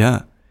taste?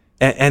 Yeah.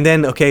 And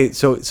then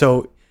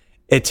so.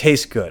 It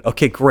tastes good.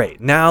 Okay,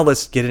 great. Now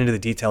let's get into the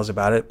details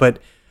about it. But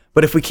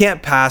if we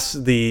can't pass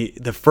the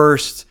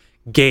first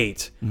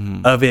gate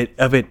of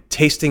it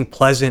tasting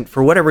pleasant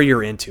for whatever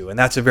you're into, and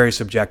that's a very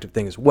subjective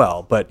thing as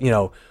well. But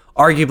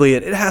arguably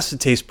it has to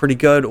taste pretty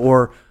good,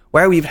 or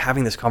why are we even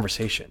having this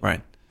conversation?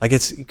 Right. Like,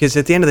 it's because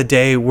at the end of the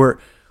day, we're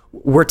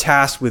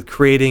tasked with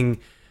creating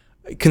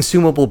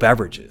consumable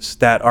beverages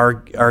that are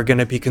going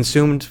to be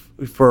consumed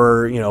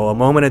for a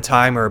moment of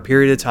time or a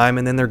period of time,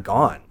 and then they're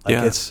gone.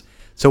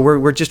 So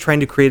we're just trying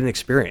to create an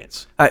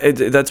experience.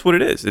 That's what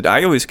it is.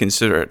 I always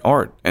consider it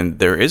art, and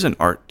there is an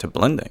art to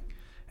blending.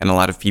 And a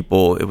lot of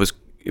people,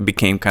 it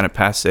became kind of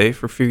passé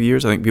for a few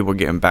years. I think people are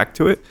getting back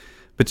to it.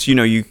 But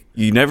you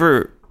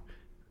never,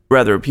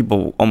 rather,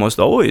 people almost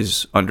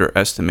always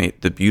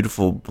underestimate the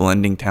beautiful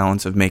blending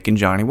talents of making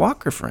Johnny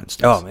Walker, for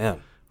instance. Oh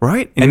man,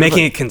 right? And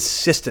making it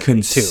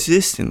consistently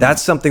too.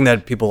 That's something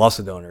that people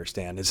also don't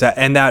understand. Is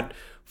that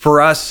for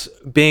us,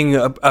 being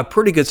a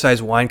pretty good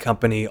sized wine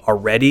company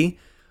already,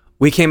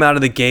 we came out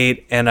of the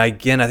gate, and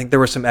again, I think there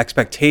were some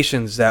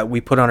expectations that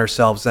we put on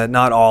ourselves that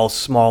not all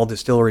small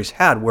distilleries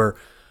had, where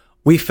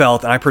we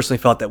felt, and I personally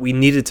felt, that we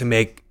needed to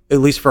make, at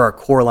least for our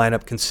core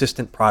lineup,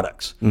 consistent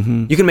products.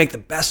 You can make the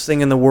best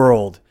thing in the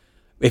world.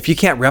 If you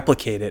can't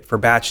replicate it for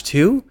batch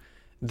 2,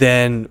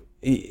 then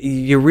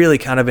you're really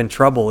kind of in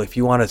trouble if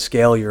you want to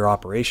scale your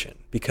operation,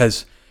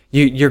 because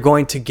you're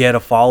going to get a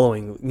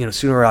following,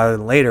 sooner rather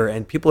than later,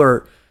 and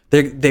people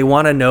they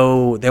want to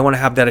know, they want to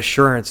have that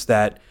assurance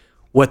that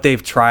what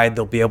they've tried,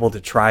 they'll be able to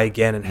try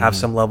again and have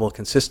some level of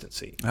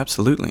consistency.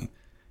 Absolutely.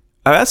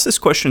 I've asked this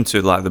question to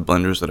a lot of the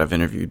blenders that I've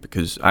interviewed,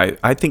 because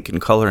I think in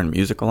color and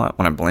music a lot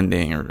when I'm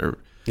blending or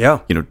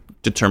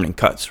determining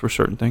cuts for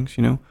certain things.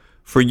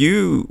 For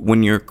you,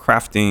 when you're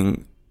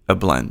crafting a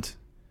blend,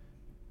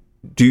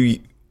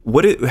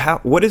 what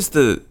is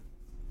the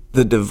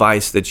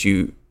device that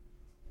you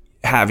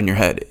have in your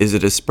head? Is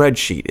it a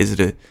spreadsheet? Is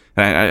it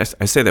and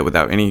I say that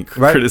without any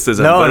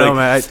criticism.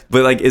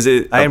 But is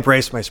it? I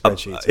embrace my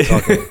spreadsheets. It's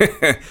all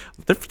good.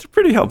 They're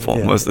pretty helpful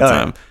most of the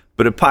time.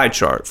 But a pie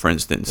chart, for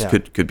instance,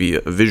 could be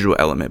a visual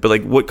element.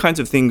 But what kinds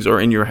of things are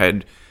in your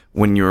head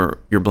when you're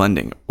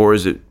blending, or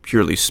is it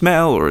purely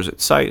smell, or is it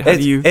sight? How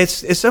do you?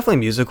 It's definitely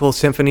musical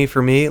symphony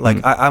for me.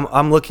 Like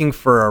I'm looking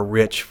for a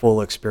rich,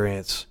 full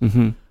experience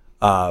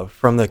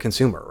from the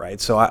consumer, right?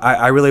 So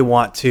I really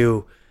want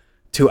to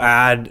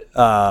add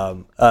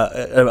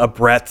a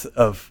breadth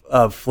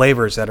of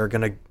flavors that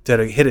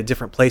are hit at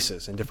different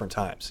places and different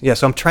times. Yeah,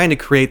 so I'm trying to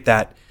create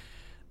that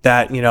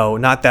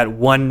not that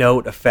one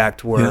note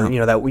effect where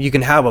that you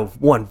can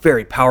have one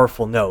very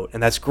powerful note,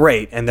 and that's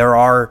great. And there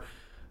are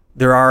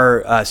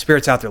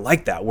spirits out there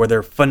like that where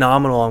they're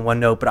phenomenal on one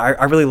note, but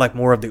I really like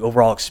more of the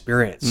overall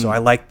experience. So I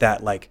like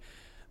that, like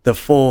the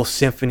full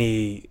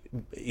symphony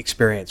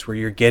experience where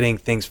you're getting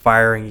things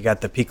firing. You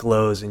got the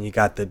piccolos and you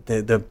got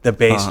the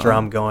bass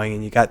drum going,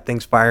 and you got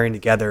things firing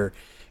together,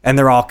 and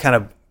they're all kind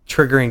of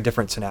triggering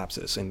different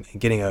synapses and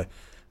getting a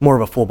more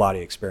of a full body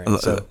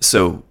experience.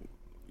 So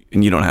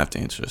and you don't have to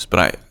answer this,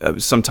 but I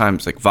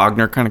sometimes like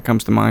Wagner kind of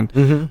comes to mind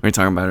when you're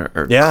talking about it,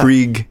 or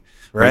Krieg,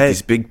 right?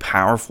 These big,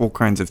 powerful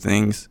kinds of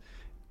things.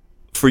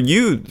 For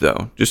you,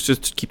 though, just to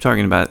keep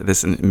talking about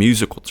this in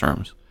musical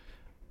terms,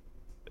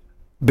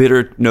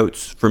 bitter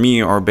notes for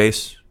me are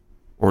bass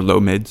or low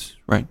mids,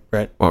 right?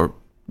 Right. Or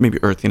maybe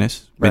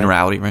earthiness,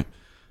 minerality, right?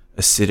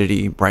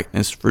 Acidity,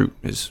 brightness, fruit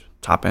is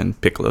top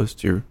end, piccolos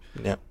too.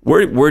 Yeah.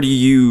 Where do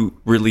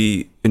you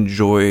really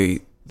enjoy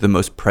the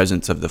most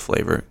presence of the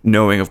flavor?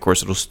 Knowing, of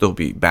course, it'll still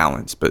be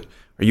balanced, but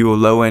are you a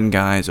low end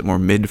guy? Is it more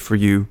mid for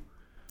you?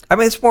 I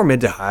mean, it's more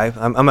mid to high.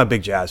 I'm a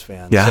big jazz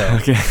fan. Yeah.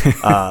 So,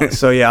 Okay.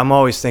 so yeah, I'm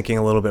always thinking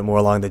a little bit more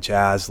along the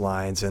jazz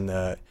lines and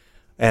the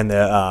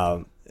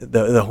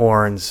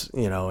horns,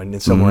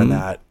 and somewhere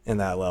in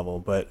that level.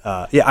 But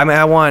yeah,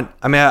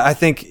 I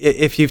think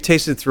if you've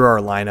tasted through our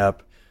lineup,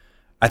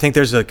 I think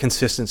there's a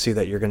consistency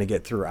that you're going to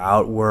get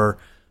throughout where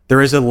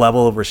there is a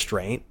level of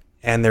restraint.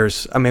 And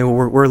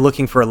we're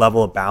looking for a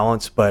level of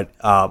balance, but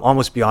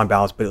almost beyond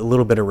balance, but a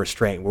little bit of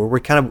restraint. Where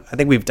I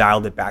think we've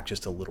dialed it back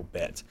just a little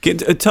bit.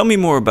 Tell me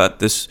more about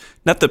this,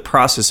 not the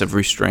process of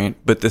restraint,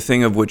 but the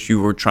thing of which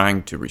you were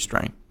trying to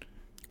restrain.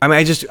 I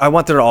mean, I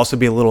want there to also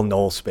be a little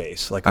null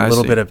space, like a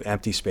little bit of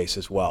empty space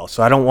as well.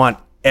 So I don't want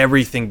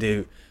everything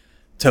to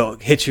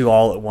hit you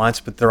all at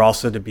once, but there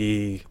also to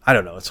be, I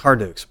don't know, it's hard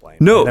to explain.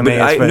 No,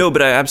 right?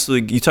 But I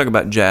absolutely, you talk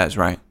about jazz,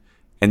 right?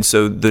 And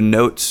so the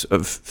notes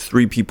of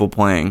three people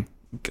playing,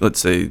 let's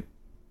say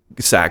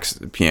sax,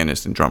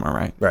 pianist, and drummer,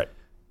 right? Right.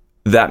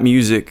 That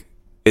music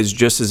is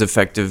just as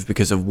effective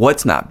because of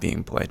what's not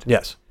being played.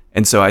 Yes.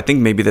 And so I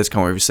think maybe that's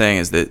kind of what you're saying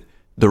is that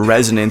the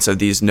resonance of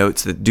these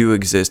notes that do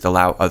exist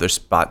allow other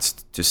spots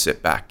to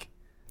sit back.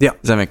 Yeah.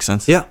 Does that make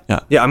sense? Yeah. I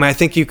mean, I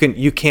think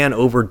you can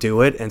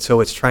overdo it, and so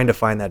it's trying to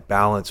find that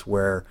balance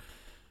where,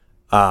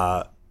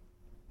 that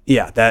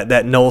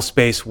null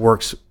space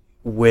works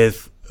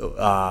with,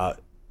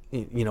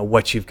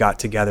 what you've got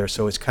together.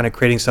 So it's kind of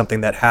creating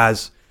something that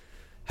has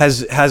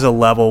a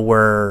level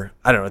where,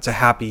 I don't know, it's a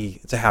happy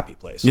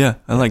place. Yeah,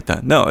 I like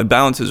that. No,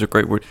 balance is a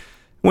great word.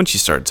 Once you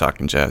start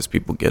talking jazz,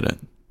 people get it,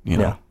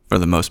 for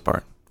the most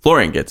part.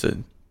 Florian gets it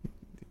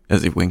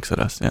as he winks at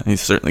us. Yeah, he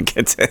certainly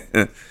gets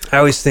it. I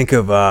always think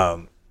of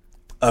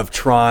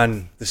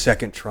Tron, the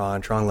second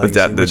Tron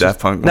Legacy. The Daft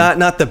Punk one.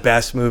 Not the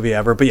best movie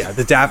ever, but yeah,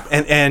 the Daft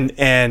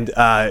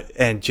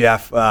and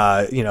Jeff,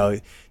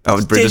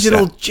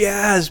 digital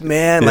jazz,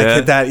 man.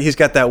 Like that, he's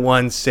got that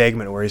one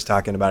segment where he's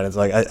talking about it. It's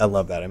like, I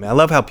love that. I mean, I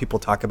love how people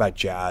talk about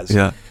jazz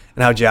and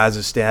how jazz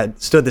has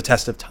stood the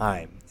test of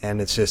time.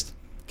 And it's just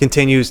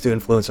continues to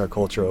influence our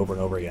culture over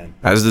and over again.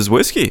 As does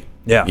whiskey.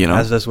 Yeah,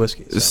 as does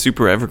whiskey. It's a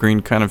super evergreen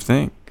kind of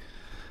thing.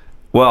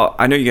 Well,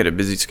 I know you got a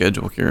busy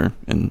schedule here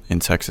in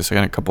Texas. I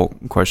got a couple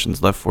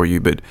questions left for you,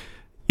 but,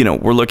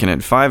 we're looking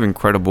at 5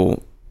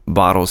 incredible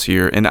bottles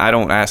here, and I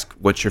don't ask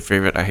what's your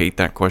favorite. I hate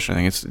that question.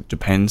 I think it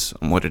depends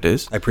on what it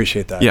is. I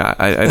appreciate that. Yeah,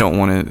 I don't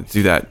want to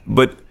do that.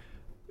 But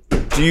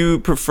do you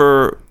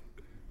prefer,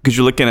 because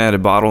you're looking at a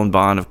bottle and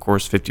bond, of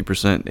course,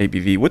 50%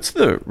 ABV. What's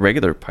the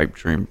regular Pipe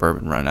Dream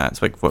bourbon run at?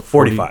 It's like what,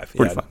 45?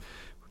 45.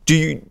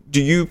 Yeah.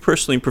 Do you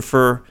personally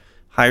prefer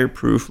higher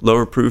proof,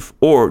 lower proof,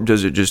 or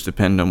does it just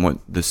depend on what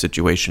the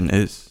situation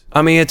is?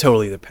 I mean, it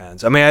totally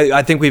depends. I mean,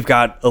 I think we've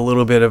got a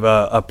little bit of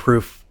a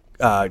proof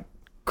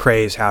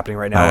craze happening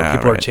right now where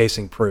people are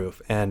chasing proof,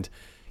 and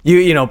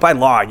you by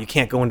law you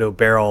can't go into a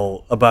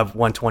barrel above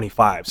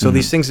 125. So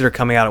these things that are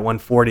coming out at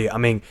 140, I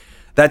mean,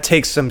 that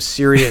takes some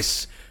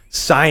serious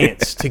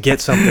science to get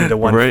something to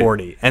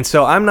 140. Right. And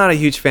so I'm not a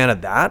huge fan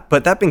of that.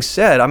 But that being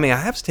said, I mean, I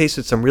have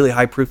tasted some really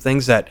high proof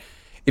things that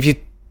if you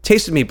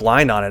tasted me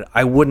blind on it,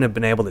 I wouldn't have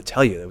been able to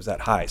tell you it was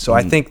that high. So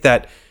I think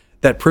that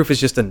proof is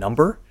just a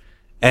number.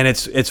 And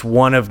it's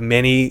one of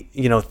many,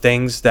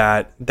 things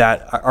that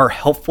are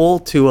helpful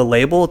to a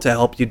label to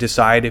help you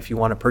decide if you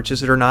want to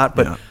purchase it or not.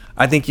 But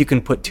I think you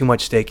can put too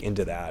much stake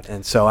into that.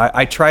 And so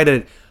I try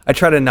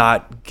to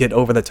not get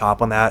over the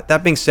top on that.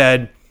 That being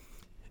said,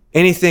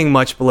 anything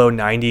much below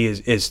 90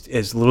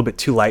 is a little bit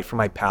too light for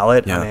my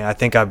palate. Yeah. I mean, I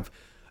think I've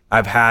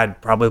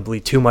had probably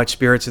too much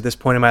spirits at this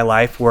point in my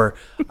life where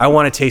I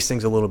want to taste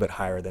things a little bit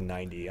higher than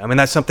 90. I mean,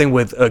 that's something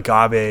with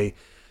agave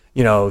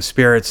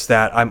spirits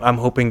that I'm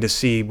hoping to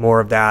see more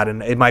of that.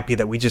 And it might be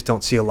that we just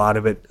don't see a lot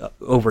of it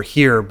over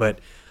here, but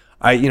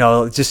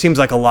it just seems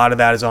like a lot of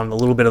that is on a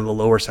little bit of the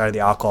lower side of the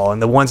alcohol.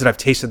 And the ones that I've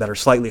tasted that are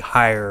slightly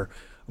higher,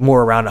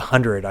 more around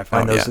 100, I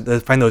find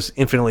those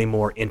infinitely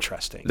more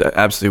interesting.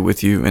 Absolutely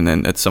with you. And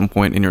then at some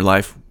point in your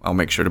life, I'll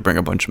make sure to bring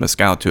a bunch of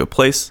mezcal to a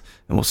place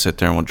and we'll sit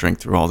there and we'll drink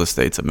through all the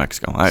states of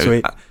Mexico.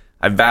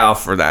 I vow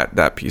for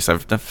that piece. I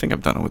think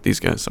I've done it with these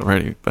guys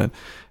already. But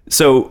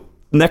so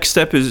next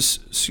stop is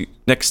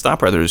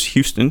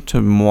Houston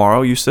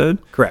tomorrow, you said?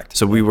 Correct.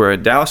 So we were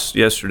at Dallas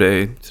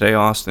yesterday, today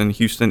Austin,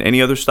 Houston.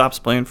 Any other stops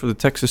planned for the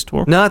Texas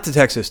tour? Not the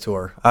Texas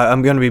tour.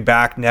 I'm going to be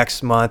back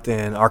next month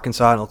in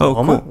Arkansas and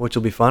Oklahoma, which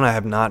will be fun. I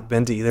have not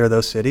been to either of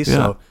those cities,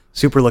 so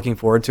super looking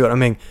forward to it. I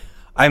mean,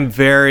 I'm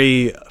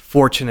very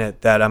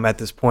fortunate that I'm at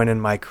this point in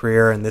my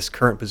career in this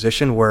current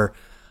position where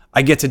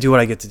I get to do what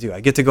I get to do.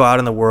 I get to go out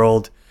in the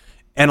world,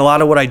 and a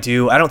lot of what I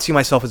do, I don't see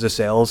myself as a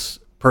sales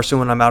person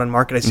when I'm out in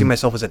market. I see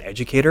myself as an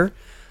educator.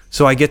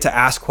 So I get to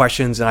ask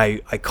questions, and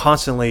I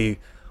constantly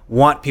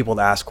want people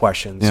to ask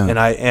questions, and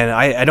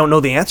I don't know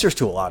the answers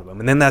to a lot of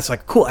them. And then that's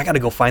like, cool, I got to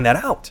go find that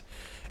out.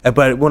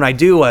 But when I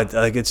do,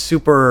 it's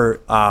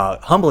super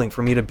humbling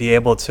for me to be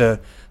able to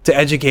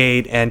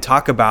educate and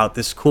talk about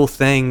this cool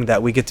thing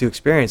that we get to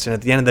experience. And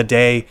at the end of the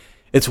day,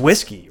 it's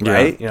whiskey,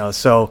 right?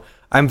 So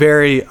I'm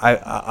very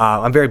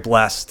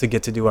blessed to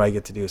get to do what I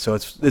get to do. So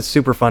it's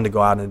super fun to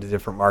go out into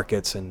different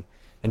markets and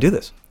do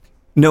this.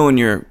 Knowing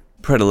your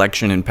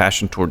predilection and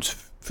passion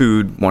towards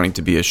food, wanting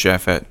to be a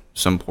chef at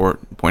some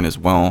point as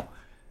well.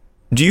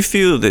 Do you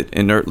feel that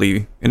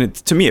inertly, and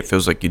to me it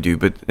feels like you do,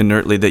 but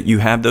inertly that you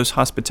have those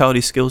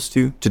hospitality skills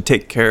too, to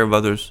take care of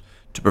others,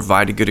 to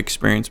provide a good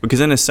experience? Because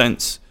in a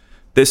sense,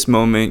 this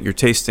moment, your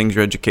tastings,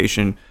 your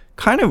education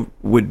kind of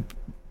would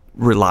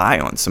rely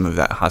on some of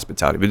that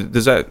hospitality. But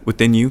does that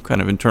within you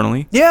kind of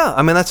internally? Yeah,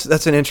 I mean,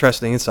 that's an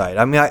interesting insight.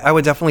 I mean, I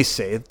would definitely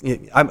say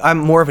I'm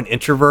more of an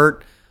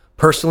introvert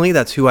personally.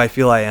 That's who I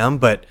feel I am.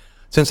 But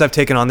since I've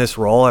taken on this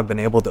role, I've been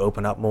able to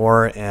open up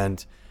more.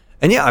 And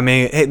yeah, I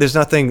mean, hey, there's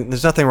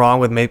nothing wrong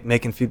with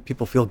making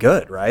people feel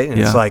good, right? And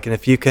it's like, and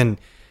if you can,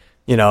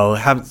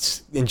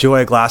 enjoy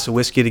a glass of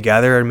whiskey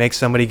together and make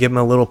somebody, give them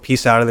a little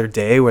piece out of their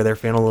day where they're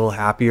feeling a little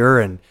happier,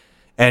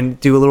 and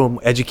do a little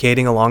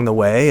educating along the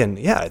way. And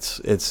yeah,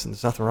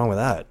 there's nothing wrong with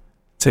that.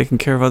 Taking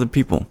care of other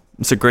people.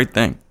 It's a great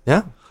thing.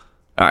 Yeah.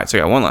 All right, so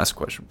I got one last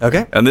question.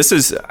 Okay. And this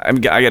is, I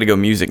got to go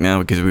music now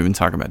because we've been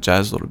talking about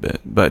jazz a little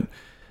bit. But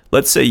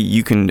let's say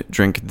you can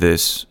drink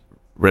this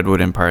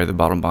Redwood Empire, the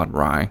Bottled Bond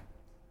Rye,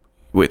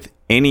 with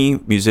any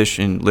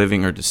musician,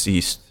 living or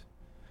deceased,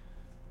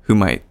 who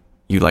might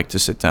you like to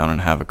sit down and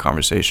have a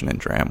conversation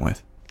and jam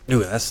with?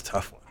 Ooh, that's a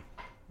tough one.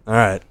 All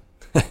right.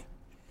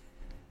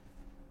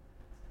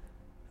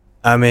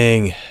 I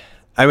mean,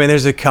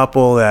 there's a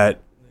couple that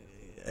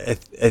I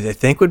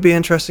think would be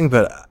interesting,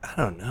 but I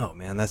don't know,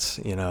 man. That's,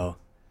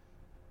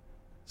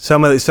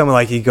 some of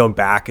like you go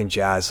back in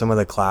jazz, some of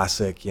the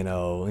classic,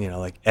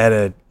 like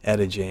Etta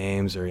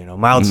James or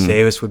Miles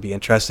Davis would be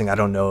interesting. I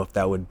don't know if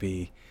that would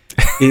be.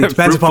 It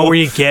depends upon where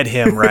you get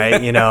him, right?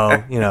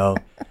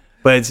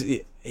 But it's,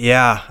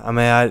 yeah. I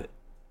mean,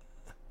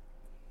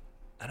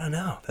 I don't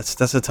know.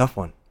 That's a tough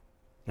one.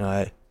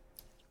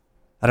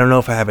 I don't know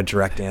if I have a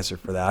direct answer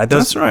for that.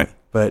 That's right.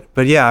 But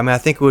yeah, I mean, I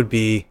think it would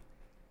be,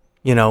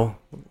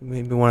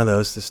 maybe one of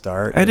those to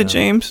start. Etta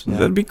James,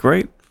 that'd be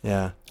great.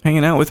 Yeah.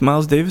 Hanging out with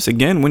Miles Davis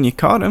again when you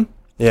caught him.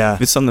 Yeah.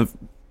 If it's on the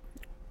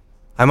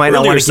I might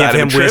not want to give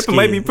him trip, whiskey. it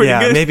might be pretty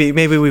good.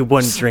 Maybe we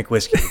wouldn't drink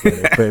whiskey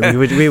together, but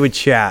we would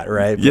chat,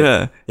 right?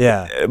 But,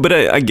 yeah. But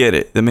I get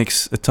it. That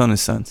makes a ton of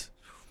sense.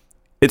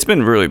 It's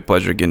been really a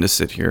pleasure again to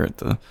sit here at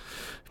the,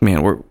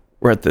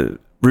 we're at the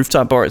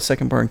rooftop bar at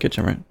Second Bar and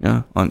Kitchen, right?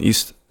 Yeah, on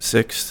East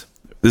 6th.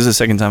 This is the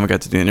second time I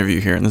got to do an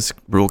interview here, and this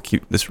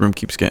room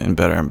keeps getting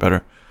better and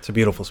better. It's a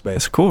beautiful space.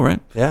 It's cool, right?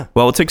 Yeah.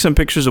 Well, we'll take some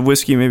pictures of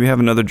whiskey, maybe have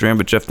another dram.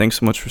 But Jeff, thanks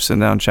so much for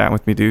sitting down and chatting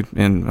with me, dude.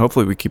 And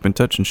hopefully we keep in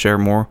touch and share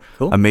more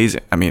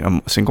amazing.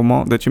 A single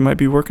malt that you might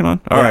be working on.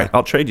 All right,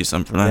 I'll trade you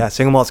some for that. Yeah,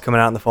 single malt's coming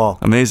out in the fall.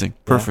 Amazing.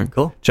 Perfect. Yeah,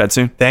 cool. Chat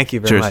soon. Thank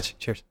you very much.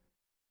 Cheers.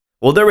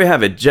 Well, there we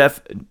have it.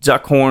 Jeff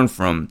Duckhorn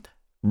from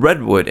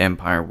Redwood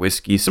Empire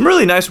Whiskey. Some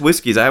really nice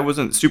whiskeys. I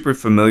wasn't super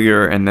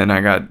familiar, and then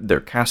I got their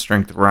cast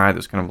strength rye.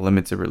 That's kind of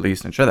limited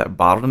release, and try that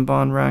Bottled and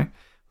Bond rye.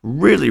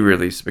 Really,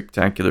 really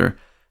spectacular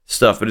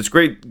stuff. But it's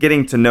great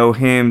getting to know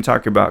him,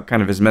 talk about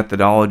kind of his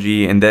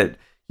methodology, and that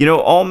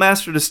all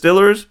master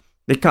distillers,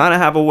 they kind of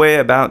have a way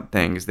about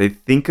things. They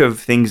think of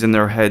things in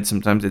their head.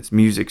 Sometimes it's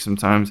music,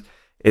 sometimes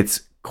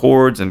it's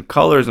chords and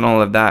colors and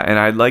all of that. And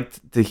I'd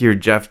like to hear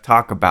Jeff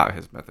talk about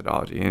his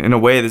methodology. And in a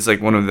way, that's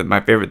like one of my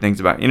favorite things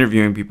about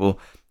interviewing people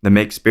that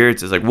make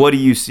spirits is like, what do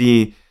you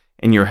see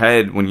in your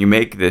head when you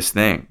make this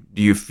thing?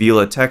 Do you feel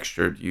a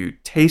texture? Do you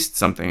taste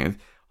something?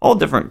 All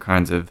different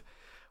kinds of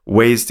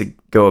ways to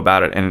go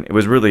about it. And it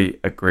was really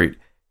a great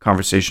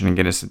conversation and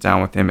getting to sit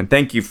down with him. And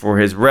thank you for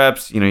his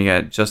reps. You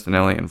got Justin,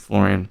 Elliott, and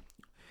Florian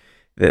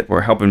that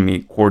were helping me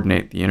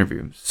coordinate the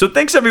interview. So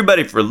thanks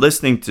everybody for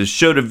listening to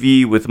Show to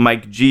V with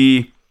Mike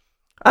G.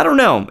 I don't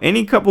know,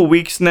 any couple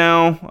weeks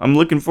now. I'm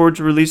looking forward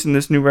to releasing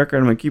this new record.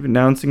 I'm going to keep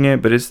announcing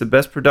it, but it's the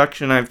best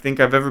production I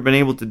think I've ever been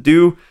able to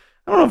do.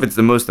 I don't know if it's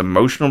the most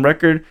emotional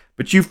record,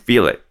 but you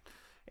feel it.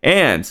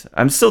 And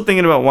I'm still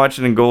thinking about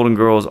watching the Golden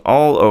Girls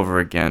all over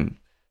again.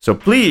 So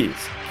please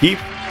keep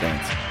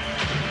dancing.